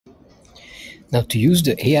Now, to use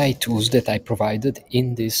the AI tools that I provided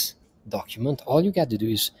in this document, all you got to do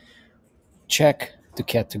is check the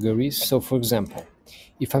categories. So for example,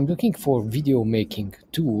 if I'm looking for video making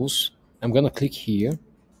tools, I'm going to click here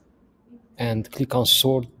and click on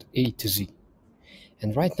sort A to Z.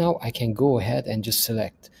 And right now I can go ahead and just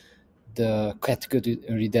select the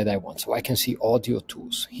category that I want. So I can see audio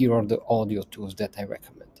tools. Here are the audio tools that I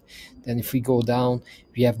recommend. Then if we go down,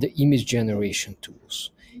 we have the image generation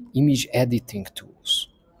tools, image editing tools.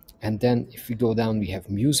 And then if we go down, we have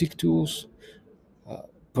music tools,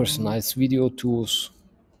 personalized video tools,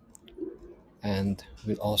 and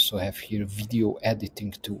we'll also have here video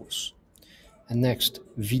editing tools. And next,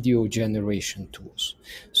 video generation tools.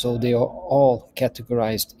 So they are all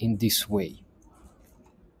categorized in this way.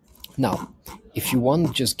 Now, if you want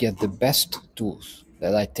to just get the best tools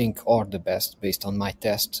that I think are the best based on my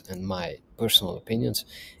tests and my personal opinions,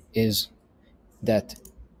 is that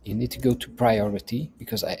you need to go to priority,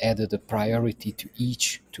 because I added a priority to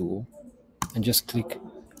each tool, and just click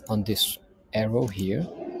on this arrow here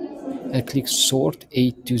and click sort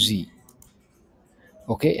A to Z.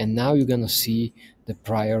 Okay, and now you're gonna see the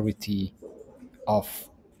priority of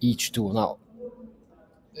each tool. Now,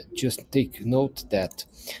 just take note that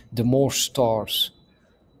the more stars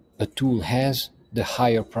a tool has, the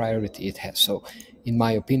higher priority it has. So in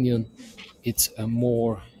my opinion, it's a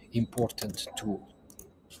more important tool.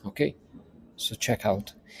 Okay, so check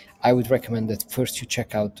out. I would recommend that first you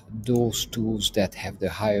check out those tools that have the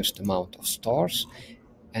highest amount of stars,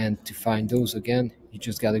 and to find those again, you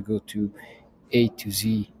just got to go to A to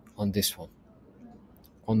Z on this one,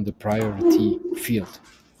 on the priority field.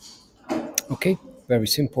 Okay, very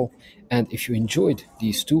simple. And if you enjoyed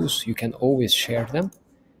these tools, you can always share them.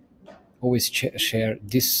 Always share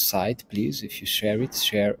this site, please. If you share it,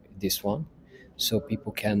 share this one, so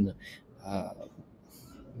people can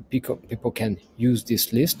people can use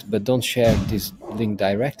this list. But don't share this link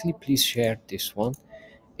directly. Please share this one,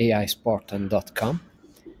 aispartan.com,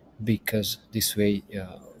 because this way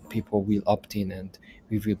people will opt in, and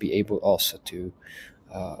we will be able also to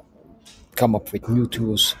come up with new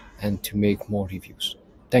tools and to make more reviews.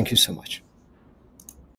 Thank you so much.